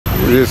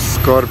मुझे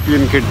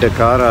स्कॉर्पियन के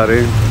डकार आ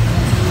रहे हैं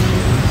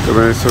तो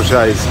मैंने सोचा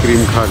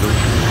आइसक्रीम खा लूँ।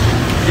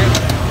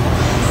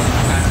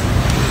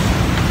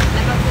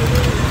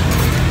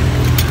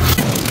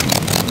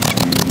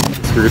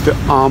 इसको कहते हैं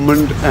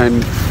आमंड एंड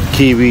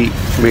कीवी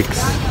मिक्स।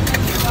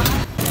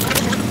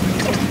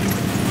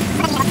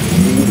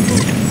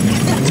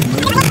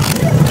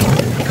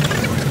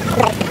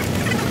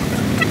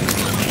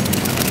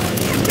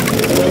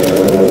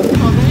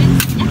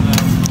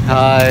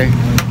 हाय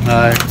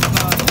हाय।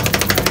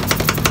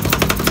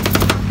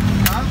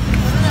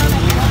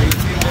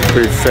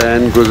 कोई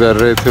फैन गुजर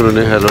रहे थे,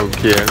 उन्होंने हेलो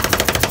किया।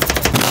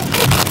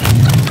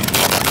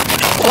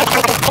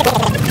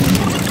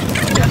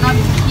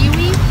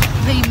 kiwi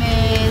ועם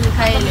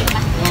כאלה.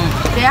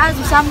 ואז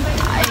הוא שם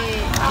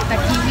את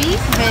הקיווי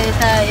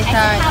ואת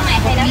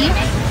הבוטנים,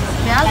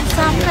 ואז הוא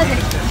שם כזה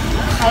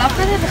חלב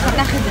כזה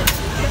וחתך את זה.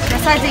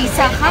 שעשה את זה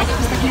עיסה אחת,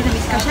 מסתכלים את זה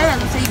מתקשר, אז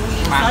עושה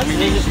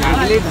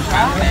עיבולים.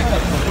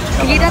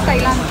 גלידה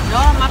תאילנד. לא,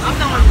 מה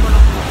פתאום?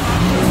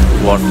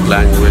 What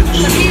language?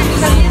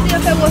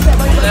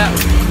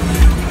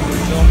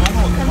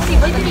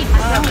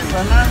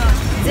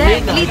 זה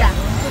גלידה.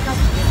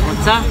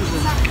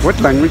 What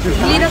language is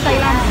גלידה that?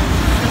 תאילנד.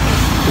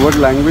 What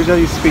language are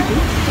you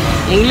speaking?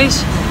 English?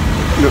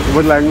 No,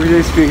 what language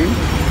are you speaking?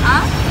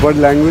 What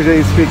language are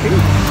you speaking?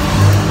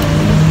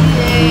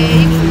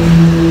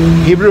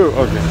 Hebrew.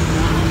 Okay.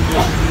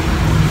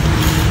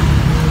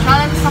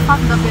 שאלה איזה שפה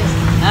מדבר.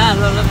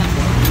 לא.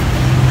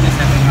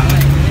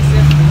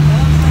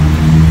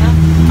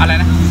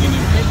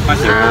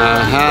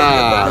 Aha.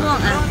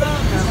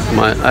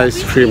 My ice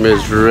cream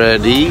is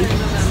ready.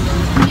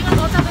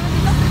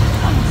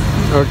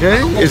 Okay,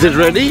 is it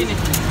ready?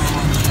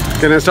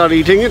 Can I start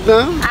eating it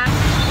now?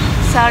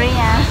 Sorry,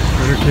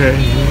 Okay.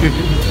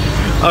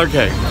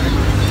 Okay.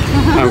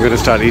 I'm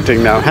gonna start eating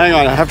now. Hang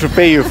on, I have to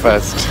pay you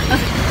first.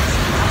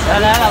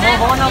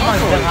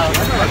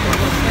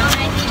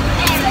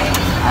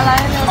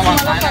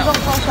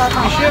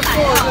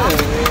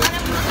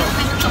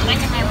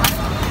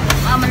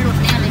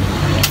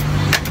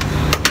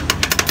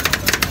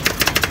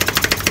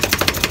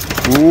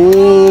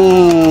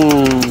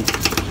 Ooh,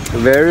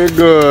 very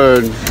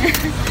good.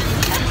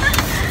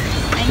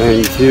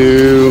 Thank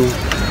you.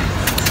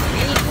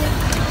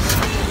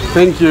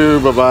 Thank you.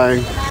 Bye-bye.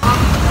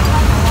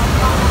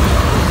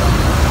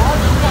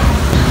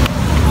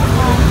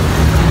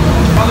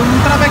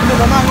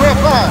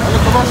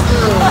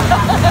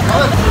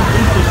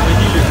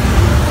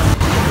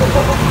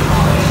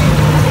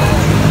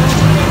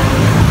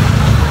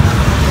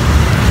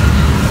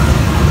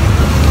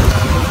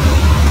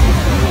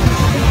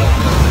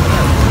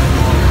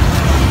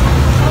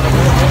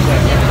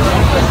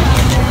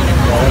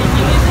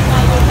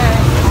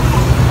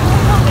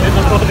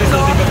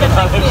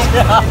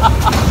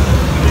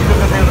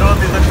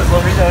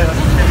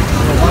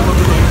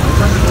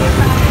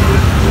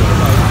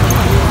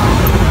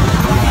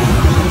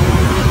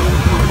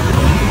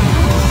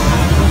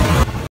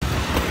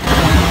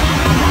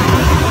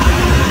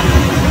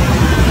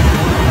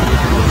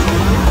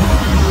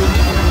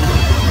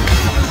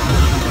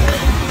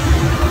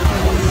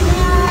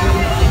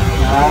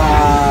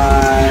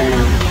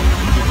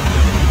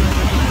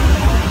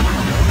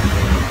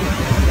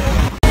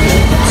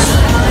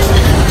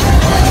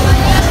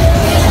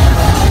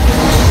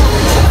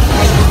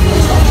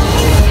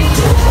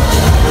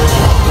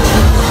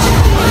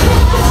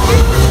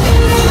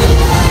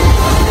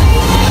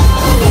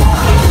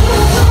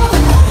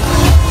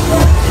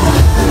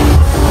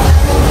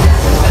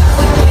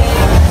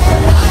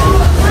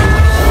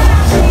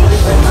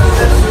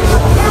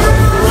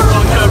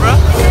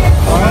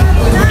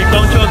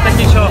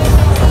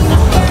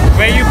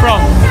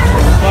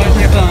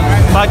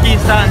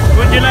 Pakistan.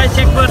 Would you like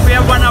check first? We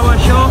have 1 hour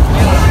show.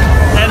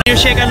 And you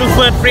shake and look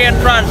first, free and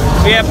front.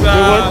 We have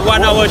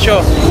 1 hour show.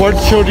 What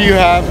show do you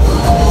have?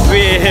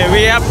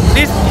 We have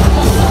this,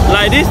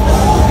 like this.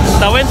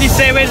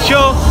 27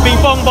 show, ping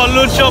pong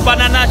balloon show,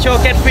 banana show,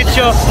 catfish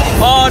show,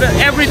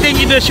 everything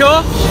in the show.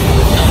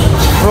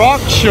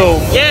 Frog show.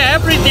 Yeah,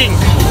 everything.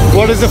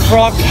 What is a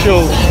frog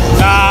show?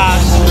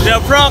 The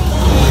frog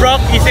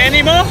is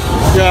animal.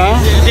 Yeah.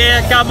 They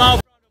come out.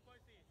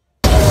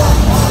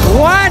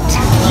 What?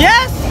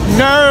 Yes.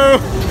 No.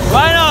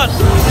 Why not?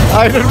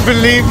 I don't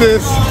believe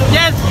this.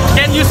 Yes.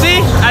 Can you see?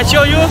 I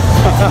show you.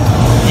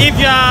 If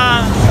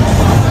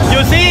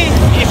you see,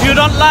 if you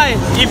don't like,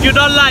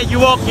 you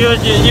walk.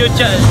 You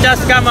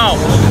just come out.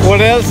 What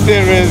else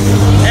there is?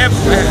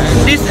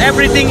 This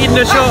everything in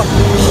the show.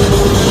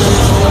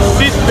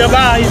 This the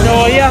bar is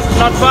over here,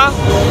 not far.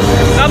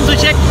 Come to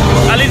check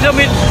a little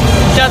bit.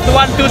 Just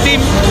 1-2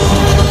 team.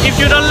 If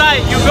you don't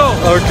like, you go.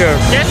 Okay.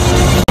 Yes.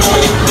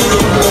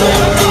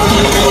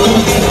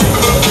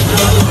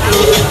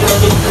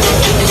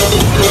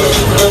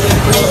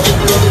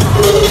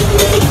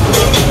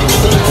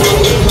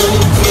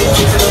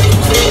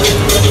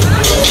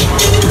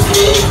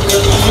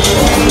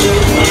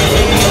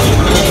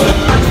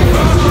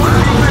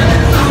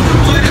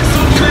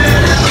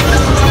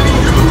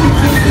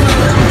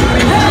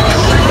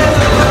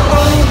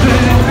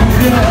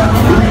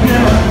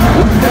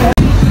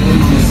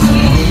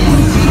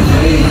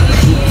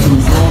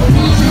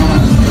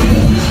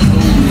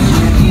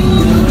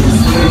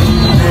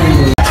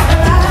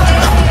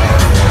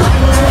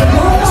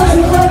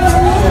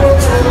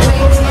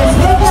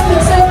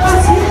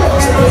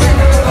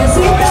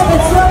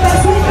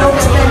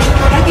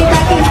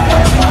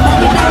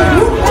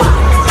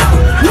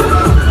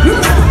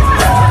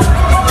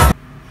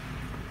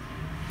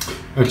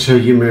 अच्छा,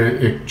 ये मैं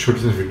एक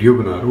छोटा सा video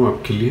बना रहा हूँ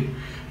आपके लिए।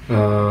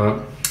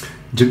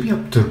 जब भी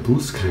आप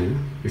तरबूज खाएं ना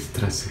इस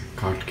तरह से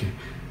काट के,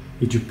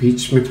 ये जो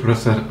बीच में थोड़ा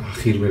सा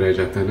आखिर में रह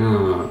जाता है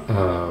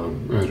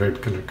ना रेड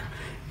कलर का,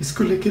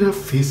 इसको लेकिन आप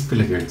फेस पे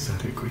लगाएं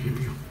सारे को। ये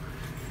भी हो,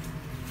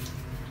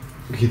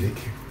 ये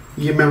देखिए,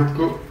 ये मैं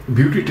आपको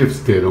ब्यूटी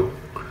टिप्स दे रहा हूँ।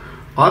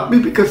 आदमी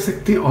भी कर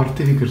सकते हैं,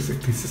 औरतें भी कर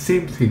सकती हैं,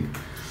 सेम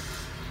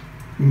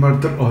थिंग।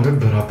 मर्द और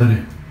औरत बराबर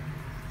है।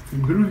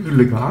 ये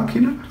लगा के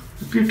ना,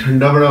 ये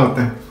ठंडा बड़ा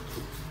होता है।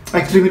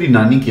 एक्चुअली मेरी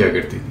नानी किया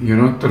करती थी, यू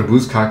नो,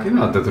 तरबूज खा के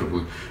ना, आधा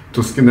तरबूज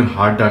तो उसके अंदर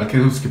हाथ डाल के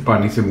ना उसके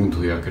पानी से मुंह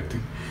धोया करती।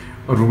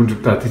 और वो मुझे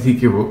बताती थी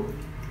कि वो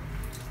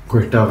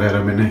कोयटा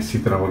वगैरह में ना इसी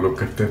तरह वो लोग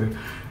करते थे।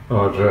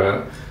 और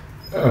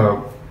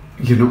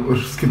यू नो, और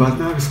उसके बाद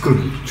ना इसको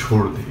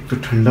छोड़ दें तो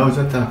ठंडा हो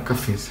जाता है आपका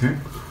फेस है।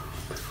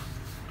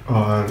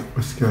 और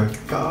उसके बाद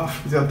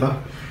काफ़ी ज़्यादा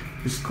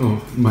इसको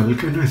मल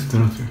के ना इस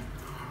तरह से,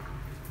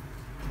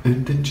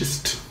 and then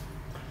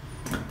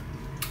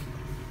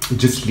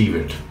just leave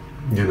it,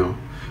 you know,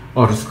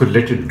 और उसको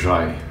लेट इट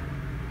ड्राई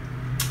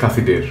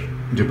काफ़ी देर।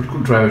 जब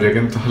बिल्कुल ड्राई हो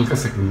जाएगा तो हल्का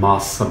सा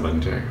मास्क सा बन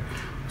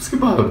जाएगा। उसके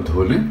बाद आप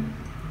धो लें।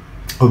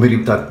 और मेरी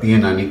बताती है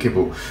नानी के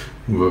वो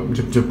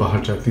जब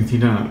बाहर जाती थी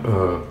ना,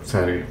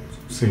 सारे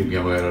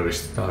सहेलियाँ वगैरह,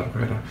 रिश्तेदार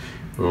वगैरह,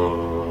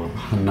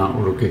 हन्ना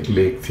उड़ो के एक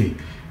लेक थी,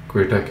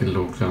 कोयटा के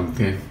लोग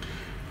जानते हैं,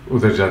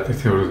 उधर जाते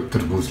थे और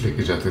तरबूज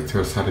लेके जाते थे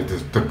और सारे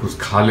तरबूज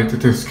खा लेते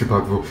थे। उसके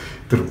बाद वो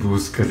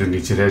तरबूज का जो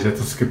नीचे रह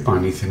जाता उसके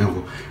पानी से ना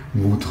वो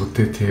मुंह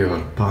धोते थे और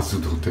बाजू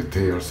धोते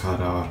थे और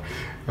सारा,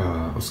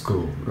 और उसको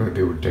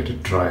they would let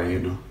it dry, you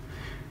know.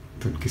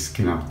 तो उनकी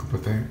स्किन, आपको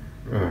पता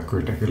है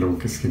कोयटा के लोगों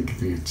की स्किन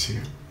कितनी अच्छी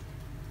है।